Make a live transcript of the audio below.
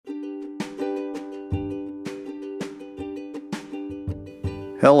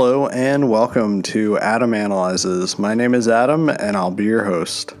Hello and welcome to Adam Analyzes. My name is Adam and I'll be your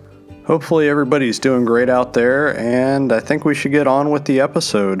host. Hopefully everybody's doing great out there, and I think we should get on with the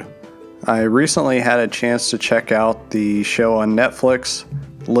episode. I recently had a chance to check out the show on Netflix,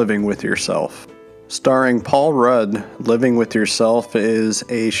 Living with Yourself. Starring Paul Rudd, Living with Yourself is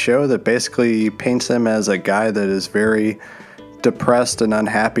a show that basically paints him as a guy that is very depressed and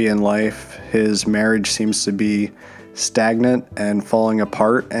unhappy in life. His marriage seems to be stagnant and falling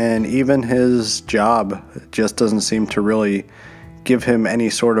apart, and even his job just doesn't seem to really give him any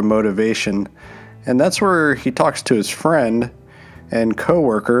sort of motivation. And that's where he talks to his friend and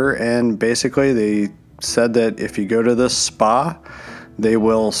coworker, and basically they said that if you go to this spa, they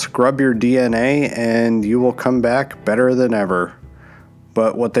will scrub your DNA and you will come back better than ever.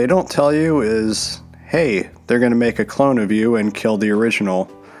 But what they don't tell you is, hey, they're going to make a clone of you and kill the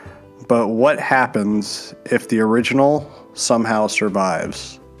original. But what happens if the original somehow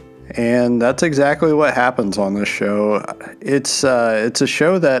survives? And that's exactly what happens on this show. It's a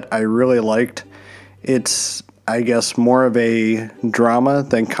show that I really liked. It's, I guess, more of a drama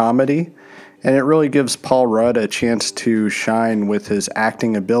than comedy, and it really gives Paul Rudd a chance to shine with his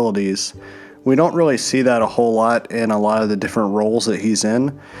acting abilities. We don't really see that a whole lot in a lot of the different roles that he's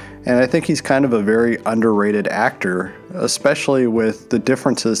in, and I think he's kind of a very underrated actor, especially with the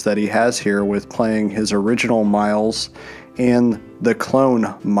differences that he has here with playing his original Miles and the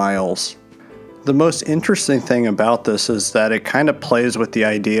clone Miles. The most interesting thing about this is that it kind of plays with the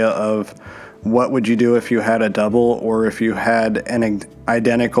idea of what would you do if you had a double, or if you had an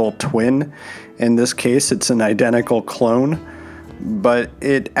identical twin. In this case, it's an identical clone, but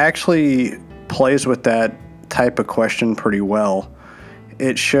it actually plays with that type of question pretty well.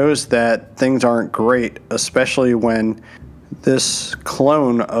 It shows that things aren't great, especially when this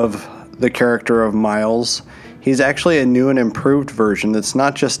clone of the character of Miles, he's actually a new and improved version. It's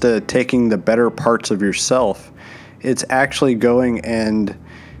not just taking the better parts of yourself. It's actually going and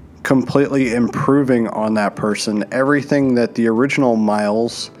completely improving on that person. Everything that the original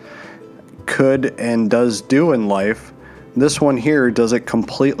Miles could and does do in life, this one here does it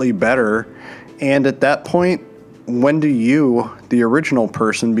completely better. And at that point, when do you, the original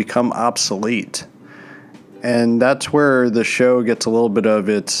person, become obsolete? And that's where the show gets a little bit of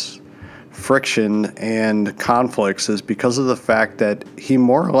its friction and conflicts, is because of the fact that he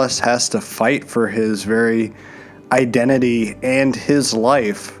more or less has to fight for his very identity and his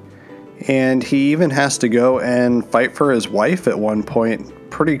life. And he even has to go and fight for his wife at one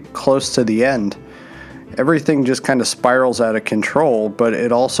point, pretty close to the end. Everything just kind of spirals out of control, but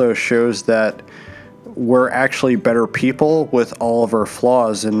it also shows that we're actually better people with all of our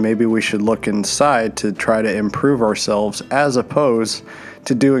flaws, and maybe we should look inside to try to improve ourselves, as opposed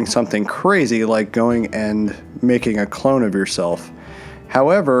to doing something crazy like going and making a clone of yourself.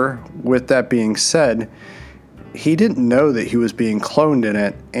 However, with that being said, he didn't know that he was being cloned in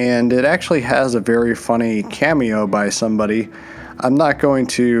it, and it actually has a very funny cameo by somebody. I'm not going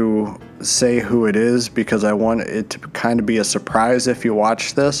to say who it is because I want it to kind of be a surprise if you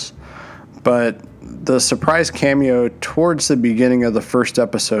watch this, but the surprise cameo towards the beginning of the first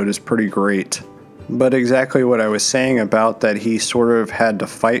episode is pretty great. But exactly what I was saying about that he sort of had to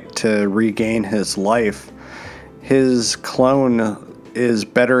fight to regain his life. His clone is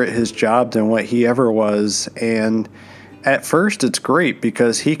better at his job than what he ever was, and at first it's great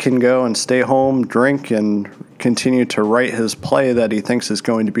because he can go and stay home, drink, and continue to write his play that he thinks is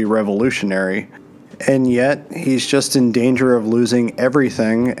going to be revolutionary. And yet he's just in danger of losing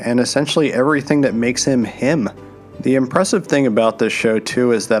everything, and essentially everything that makes him him. The impressive thing about this show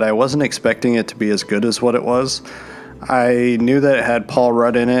too is that I wasn't expecting it to be as good as what it was. I knew that it had Paul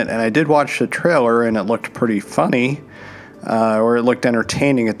Rudd in it, and I did watch the trailer and it looked pretty funny, or it looked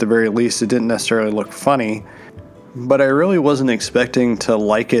entertaining at the very least. It didn't necessarily look funny, but I really wasn't expecting to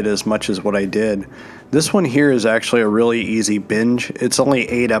like it as much as what I did. This one here is actually a really easy binge. It's only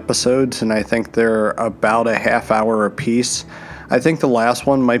 8 episodes, and I think they're about a half hour apiece. I think the last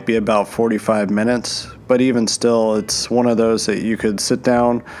one might be about 45 minutes, but even still, it's one of those that you could sit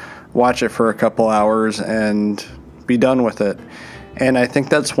down, watch it for a couple hours, and be done with it. And I think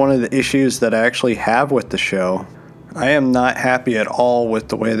that's one of the issues that I actually have with the show. I am not happy at all with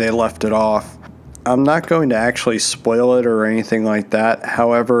the way they left it off. I'm not going to actually spoil it or anything like that.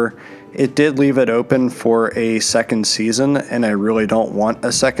 However, it did leave it open for a second season, and I really don't want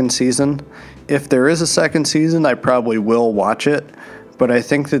a second season. If there is a second season, I probably will watch it, but I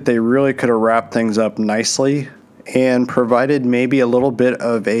think that they really could have wrapped things up nicely and provided maybe a little bit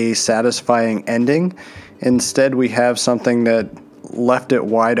of a satisfying ending. Instead, we have something that left it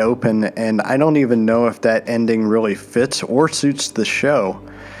wide open, and I don't even know if that ending really fits or suits the show.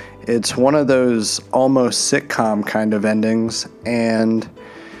 It's one of those almost sitcom kind of endings, and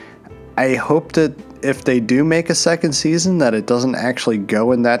I hope that if they do make a second season that it doesn't actually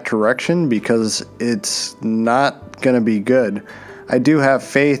go in that direction, because it's not going to be good. I do have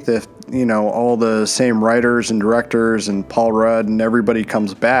faith if, all the same writers and directors and Paul Rudd and everybody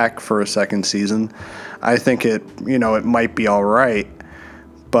comes back for a second season. I think it might be all right.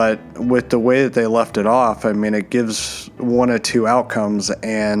 But with the way that they left it off, it gives one of two outcomes,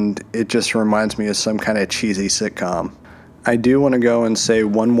 and it just reminds me of some kind of cheesy sitcom. I do want to go and say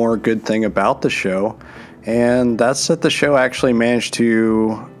one more good thing about the show, and that's that the show actually managed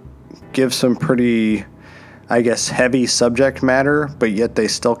to give some pretty, heavy subject matter, but yet they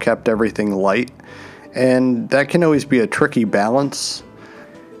still kept everything light. And that can always be a tricky balance.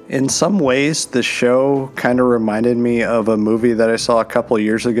 In some ways, the show kind of reminded me of a movie that I saw a couple of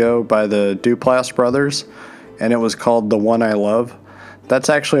years ago by the Duplass brothers, and it was called The One I Love. That's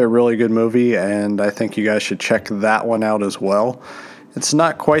actually a really good movie, and I think you guys should check that one out as well. It's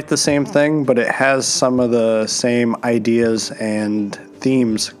not quite the same thing, but it has some of the same ideas and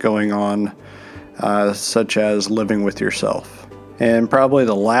themes going on, such as living with yourself. And probably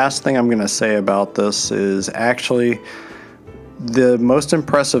the last thing I'm going to say about this is actually the most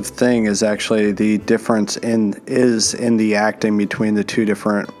impressive thing is actually the difference in the acting between the two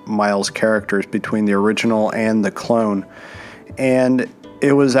different Miles characters, between the original and the clone. And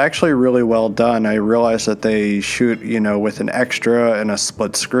it was actually really well done. I realized that they shoot, with an extra and a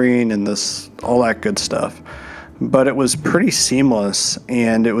split screen and all that good stuff. But it was pretty seamless,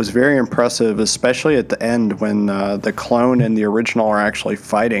 and it was very impressive, especially at the end when the clone and the original are actually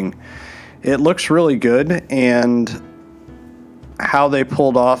fighting. It looks really good, and how they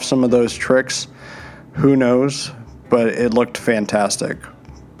pulled off some of those tricks, who knows, but it looked fantastic.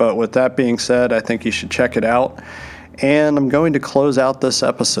 But with that being said, I think you should check it out, and I'm going to close out this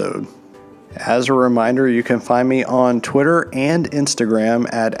episode. As a reminder, you can find me on Twitter and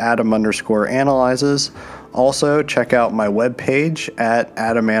Instagram at Adam_analyzes. Also, check out my webpage at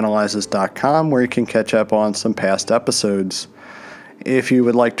adamanalyzes.com, where you can catch up on some past episodes. If you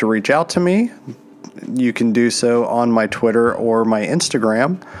would like to reach out to me, you can do so on my Twitter or my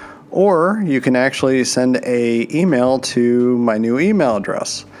Instagram, or you can actually send an email to my new email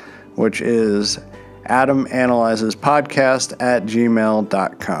address, which is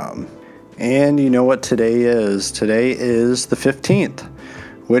adamanalyzespodcast@gmail.com. And you know what today is? Today is the 15th,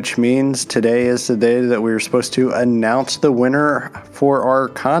 which means today is the day that we were supposed to announce the winner for our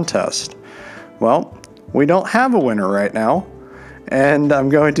contest. Well, we don't have a winner right now, and I'm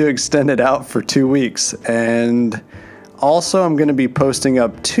going to extend it out for 2 weeks. And also, I'm going to be posting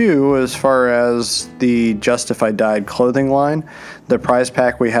up too, as far as the Justified Died clothing line, the prize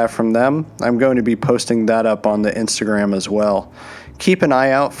pack we have from them. I'm going to be posting that up on the Instagram as well. Keep an eye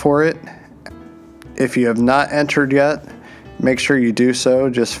out for it. If you have not entered yet, make sure you do so.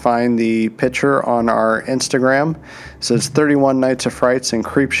 Just find the picture on our Instagram. It says 31 Nights of Frights and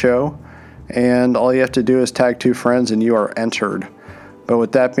Creep Show. And all you have to do is tag 2 friends and you are entered. But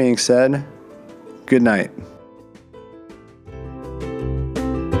with that being said, good night.